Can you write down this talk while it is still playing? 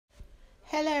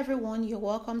Hello everyone, you're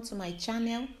welcome to my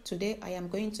channel. Today I am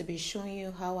going to be showing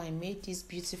you how I made this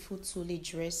beautiful tulle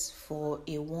dress for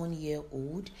a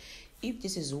 1-year-old. If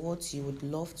this is what you would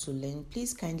love to learn,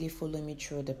 please kindly follow me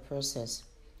through the process.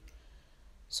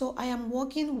 So I am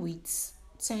working with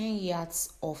 10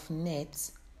 yards of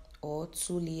net, or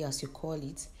tulle as you call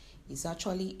it. It's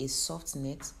actually a soft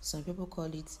net. Some people call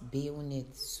it bale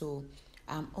net. So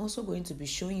I'm also going to be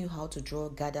showing you how to draw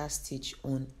gather stitch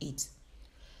on it.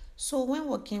 So when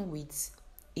working with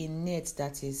a net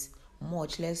that is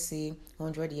much, let's say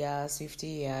 100 yards, 50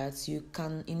 yards,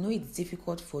 it's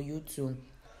difficult for you to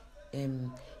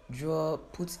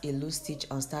put a loose stitch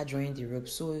and start drawing the rope.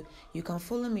 So you can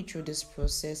follow me through this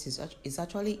process. It's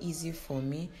actually easy for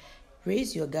me.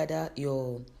 Raise your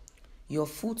your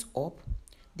foot up,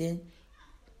 then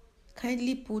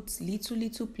kindly put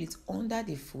little pleats under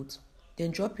the foot,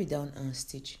 then drop it down and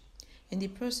stitch. In the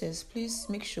process, please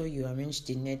make sure you arrange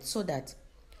the net so that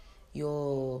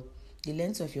the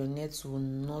length of your net will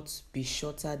not be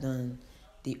shorter than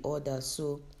the other.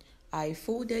 So I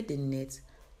folded the net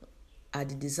at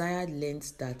the desired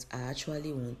length that I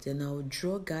actually want. Then I'll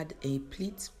draw guard a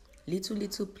pleat,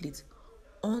 little pleat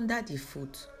under the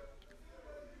foot.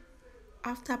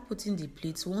 After putting the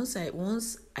pleats, once I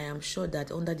am sure that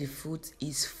under the foot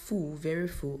is full, very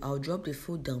full, I'll drop the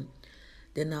foot down.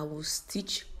 Then I will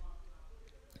stitch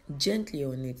gently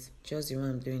on it, just the way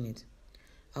I'm doing it.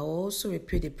 I'll also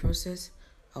repeat the process.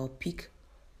 I'll pick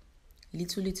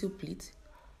little pleat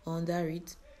under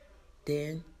it.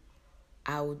 Then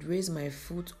I would raise my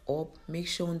foot up, make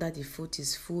sure under the foot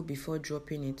is full before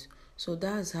dropping it. So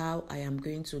that's how I am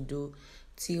going to do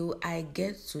till I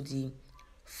get to the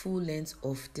full length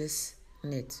of this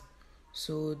net.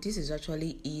 So this is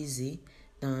actually easy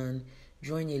than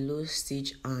drawing a low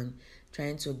stitch and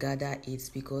trying to gather it,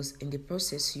 because in the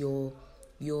process your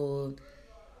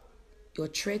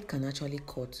thread can actually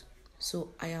cut. So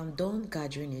I am done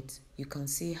gathering it. You can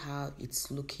see how it's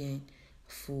looking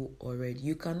full already.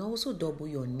 You can also double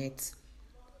your net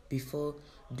before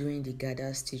doing the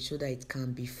gather stitch so that it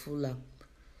can be fuller.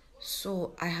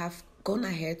 So I have gone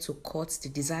ahead to cut the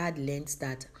desired length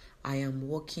that I am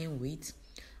working with.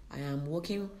 I am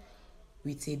working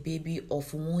with a baby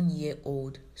of 1 year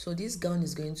old. So this gown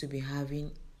is going to be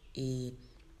having a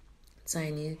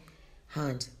tiny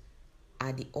hand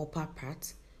at the upper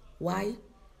part, while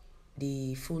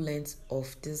the full length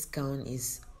of this gown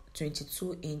is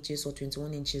 22 inches or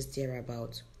 21 inches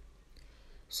thereabout.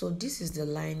 So this is the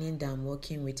lining that I'm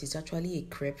working with. It's actually a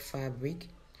crepe fabric.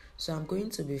 So I'm going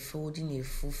to be folding a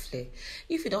full flare.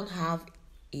 If you don't have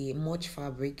a much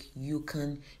fabric, you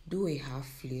can do a half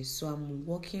flare. So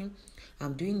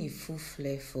I'm doing a full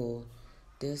flare for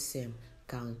this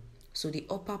gown. So the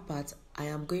upper part,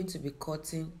 I'm going to be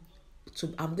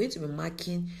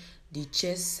marking the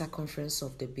chest circumference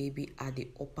of the baby at the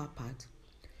upper part.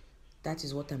 That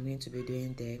is what I'm going to be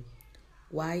doing there.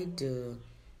 While the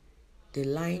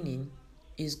lining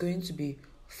is going to be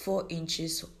 4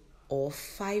 inches or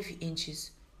 5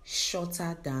 inches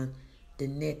shorter than the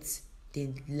net, the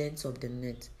length of the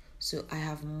net. So I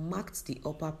have marked the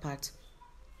upper part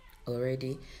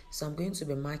already. So I'm going to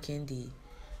be marking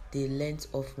the length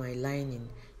of my lining,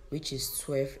 which is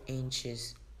 12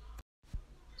 inches.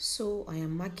 So I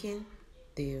am marking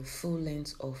the full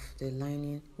length of the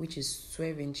lining, which is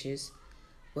 12 inches,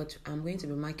 but I'm going to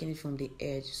be marking it from the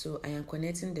edge. So I am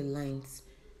connecting the lines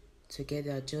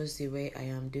together just the way I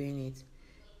am doing it.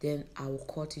 Then I will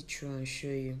cut it through and show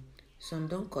you. So I'm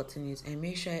done cutting it. I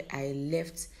make sure I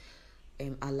left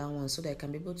allowance so that I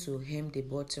can be able to hem the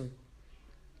bottom.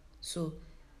 So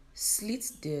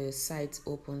slit the sides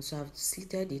open. So I've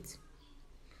slitted it.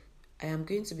 I am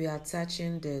going to be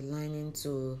attaching the lining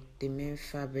to the main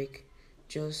fabric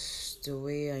just the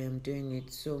way I am doing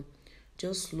it. So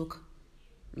just look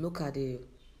at the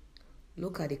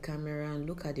camera and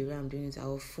look at the way I'm doing it.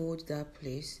 I'll fold that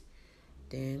place,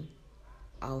 then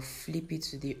I'll flip it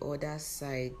to the other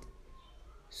side.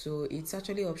 So it's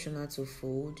actually optional to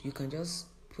fold. You can just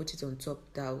put it on top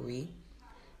that way.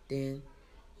 Then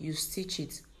you stitch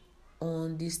it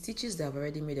on the stitches that I've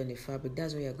already made on the fabric.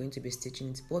 That's where you're going to be stitching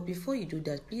it. But before you do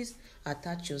that, please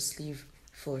attach your sleeve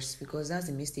first, because that's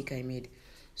the mistake I made.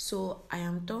 So I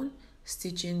am done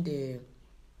stitching the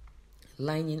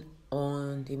lining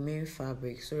on the main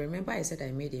fabric. So remember I said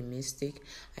I made a mistake.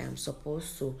 I am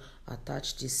supposed to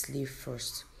attach the sleeve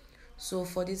first. So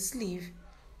for the sleeve,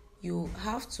 you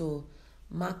have to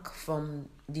mark from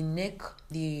the neck,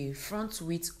 the front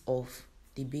width of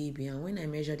the baby. And when I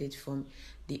measured it from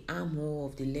the armhole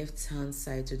of the left hand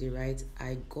side to the right,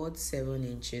 I got 7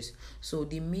 inches. So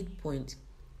the midpoint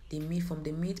from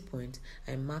the midpoint,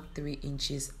 I mark 3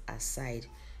 inches aside.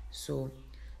 So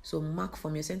mark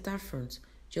from your center front,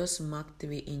 just mark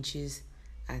 3 inches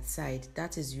aside.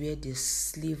 That is where the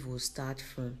sleeve will start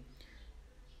from.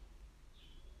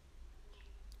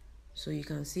 So you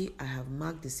can see I have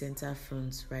marked the center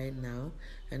front right now,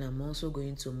 and I'm also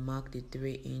going to mark the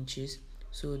 3 inches.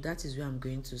 So that is where I'm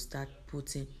going to start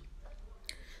putting,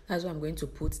 that's where I'm going to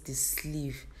put the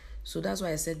sleeve. So that's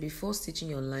why I said before stitching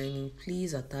your lining,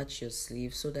 please attach your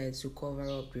sleeve so that it will cover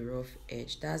up the rough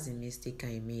edge. That's the mistake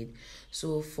I made.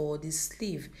 So for the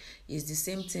sleeve, it's the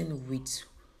same thing with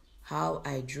how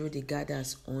I drew the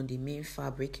gathers on the main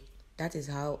fabric. That is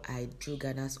how I drew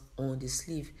gathers on the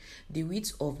sleeve. The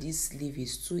width of this sleeve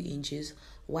is 2 inches,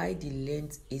 while the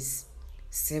length is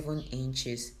 7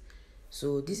 inches.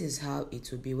 So this is how it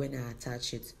will be when I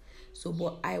attach it. So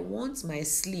but I want my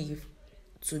sleeve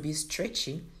to be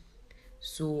stretchy,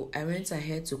 so I went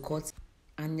ahead to cut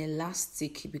an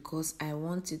elastic because I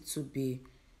want it to be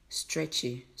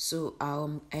stretchy. So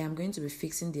I am going to be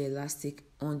fixing the elastic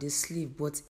on the sleeve,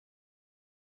 but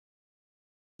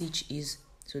stitch is,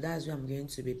 so that's where I'm going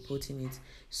to be putting it.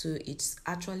 So it's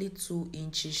actually 2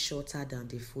 inches shorter than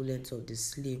the full length of the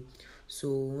sleeve.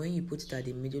 So when you put it at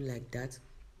the middle like that,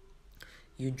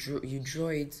 you draw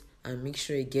it and make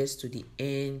sure it gets to the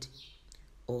end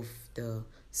of the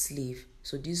sleeve.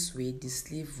 So this way the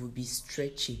sleeve will be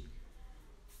stretchy.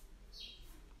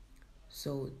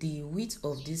 So the width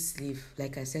of this sleeve,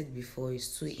 like I said before,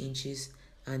 is 2 inches,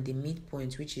 and the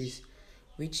midpoint, which is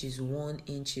 1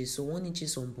 inch. So 1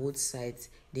 inch on both sides.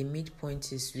 The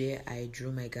midpoint is where I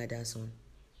drew my gathers on.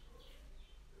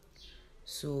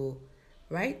 So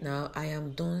right now I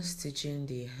am done stitching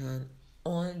the hand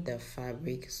on the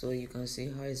fabric. So you can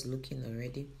see how it's looking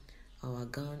already. Our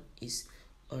gown is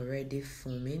already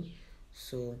forming.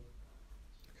 So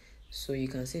you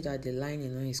can see that the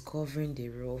lining now is covering the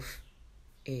rough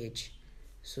edge.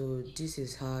 So this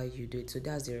is how you do it. So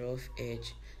that's the rough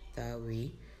edge that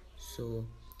way. So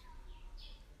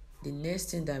the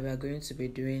next thing that we are going to be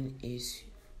doing is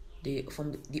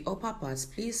from the upper parts,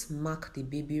 please mark the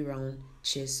baby round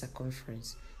chest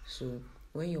circumference. So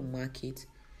when you mark it,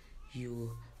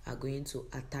 you are going to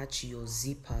attach your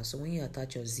zipper. So when you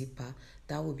attach your zipper,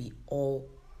 that will be all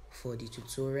for the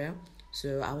tutorial.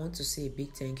 So I want to say a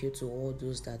big thank you to all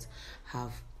those that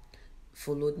have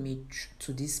followed me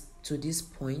to this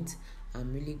point.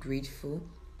 I'm really grateful.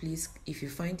 Please, if you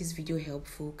find this video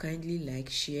helpful, kindly like,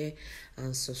 share,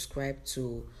 and subscribe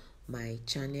to my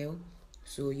channel.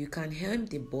 So you can hem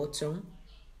the bottom.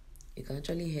 You can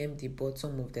actually hem the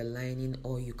bottom of the lining,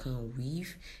 or you can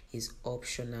weave. Is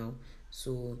optional.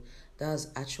 So that's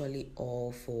actually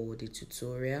all for the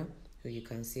tutorial. So you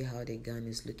can see how the gown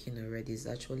is looking already. It's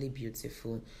actually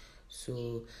beautiful.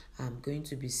 So I'm going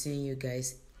to be seeing you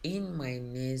guys in my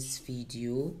next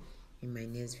video.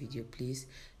 Please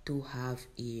do have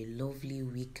a lovely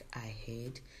week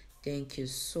ahead. Thank you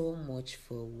so much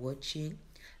for watching,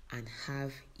 and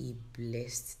have a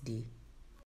blessed day.